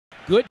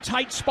Good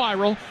tight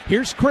spiral.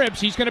 Here's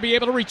Cribbs. He's going to be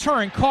able to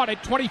return. Caught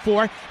it,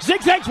 24.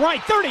 Zigzags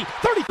right, 30,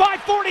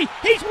 35, 40.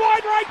 He's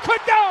wide right, could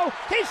go.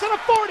 He's to the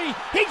 40.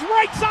 He's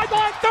right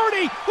sideline,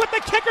 30 with the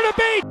kicker to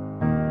beat.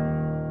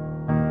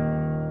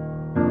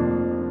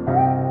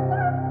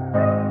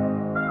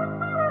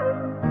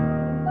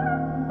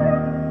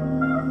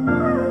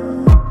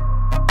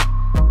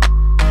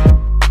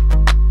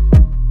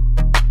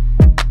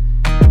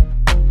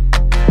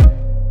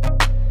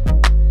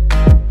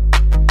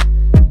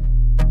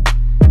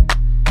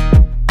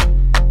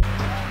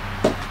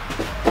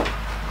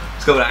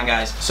 What's going on,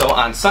 guys? So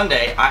on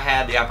Sunday, I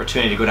had the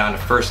opportunity to go down to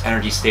First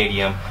Energy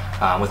Stadium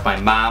with my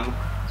mom,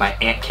 my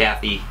Aunt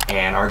Kathy,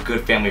 and our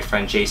good family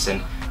friend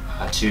Jason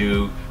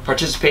to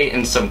participate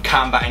in some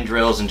combine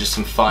drills and just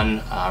some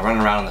fun running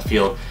around on the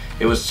field.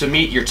 It was to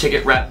meet your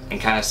ticket rep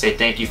and kind of say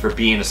thank you for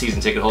being a season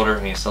ticket holder.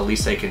 I mean, it's the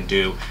least they can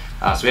do.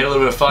 So we had a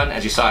little bit of fun.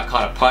 As you saw, I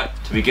caught a putt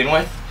to begin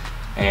with,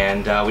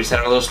 and we just had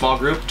our little small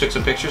group, took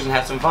some pictures, and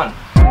had some fun.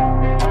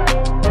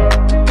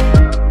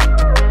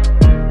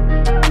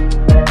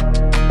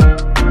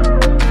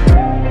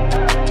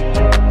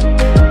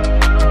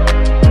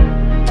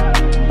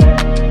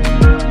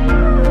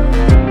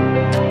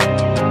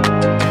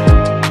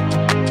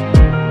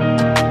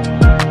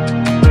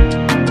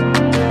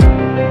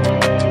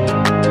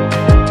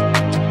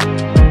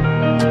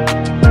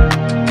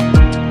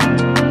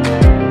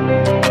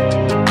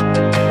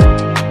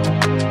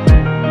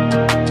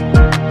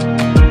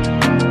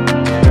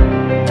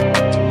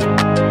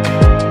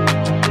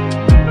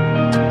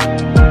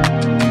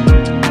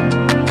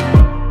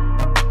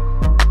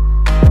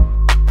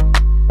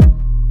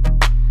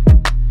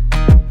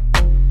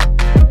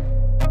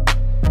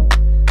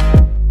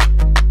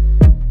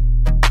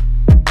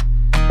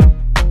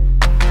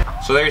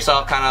 So there you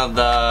saw kind of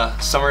the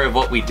summary of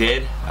what we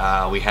did.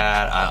 We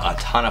had a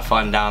ton of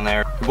fun down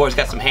there. The boys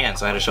got some hands,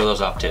 so I had to show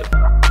those off too.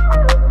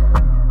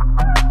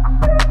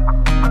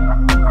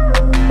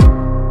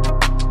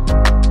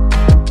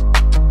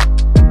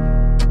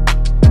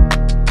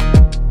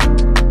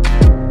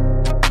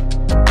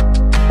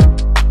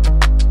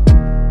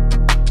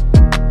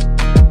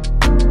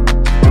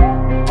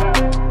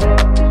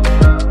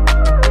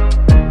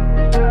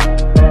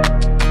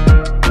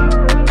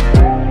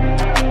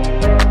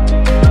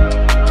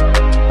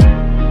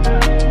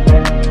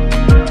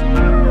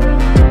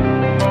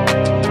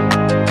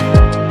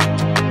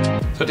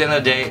 So at the end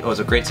of the day, it was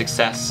a great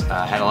success.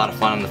 Had a lot of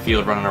fun on the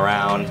field running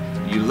around.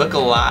 You look a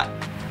lot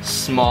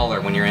smaller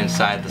when you're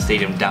inside the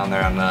stadium down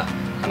there on the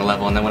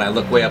level, and then when I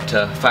look way up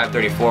to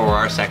 534 where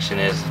our section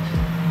is,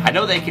 I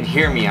know they can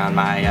hear me on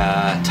my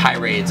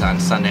tirades on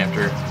Sunday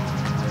after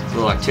a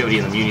little activity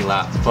in the Muni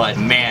lot, but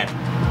man,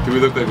 do we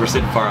look like we're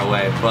sitting far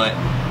away. But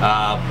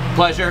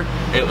pleasure,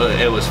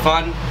 it was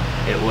fun,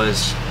 it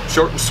was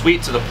short and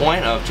sweet to the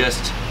point of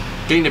just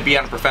getting to be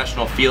on a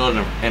professional field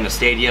in a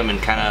stadium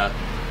and kind of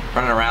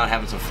running around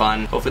having some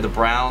fun. Hopefully the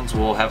Browns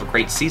will have a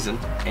great season,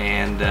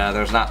 and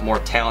there's not more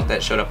talent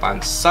that showed up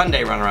on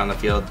Sunday running around the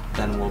field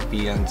than will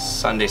be on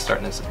Sunday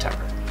starting in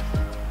September.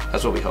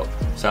 That's what we hope.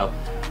 So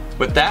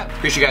with that,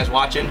 appreciate you guys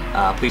watching.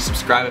 Please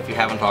subscribe if you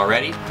haven't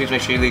already. Please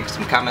make sure you leave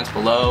some comments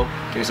below,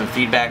 give me some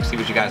feedback, see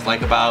what you guys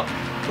like about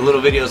the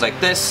little videos like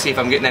this, see if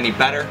I'm getting any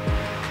better.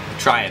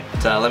 Try it.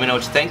 Let me know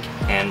what you think,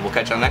 and we'll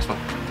catch you on the next one.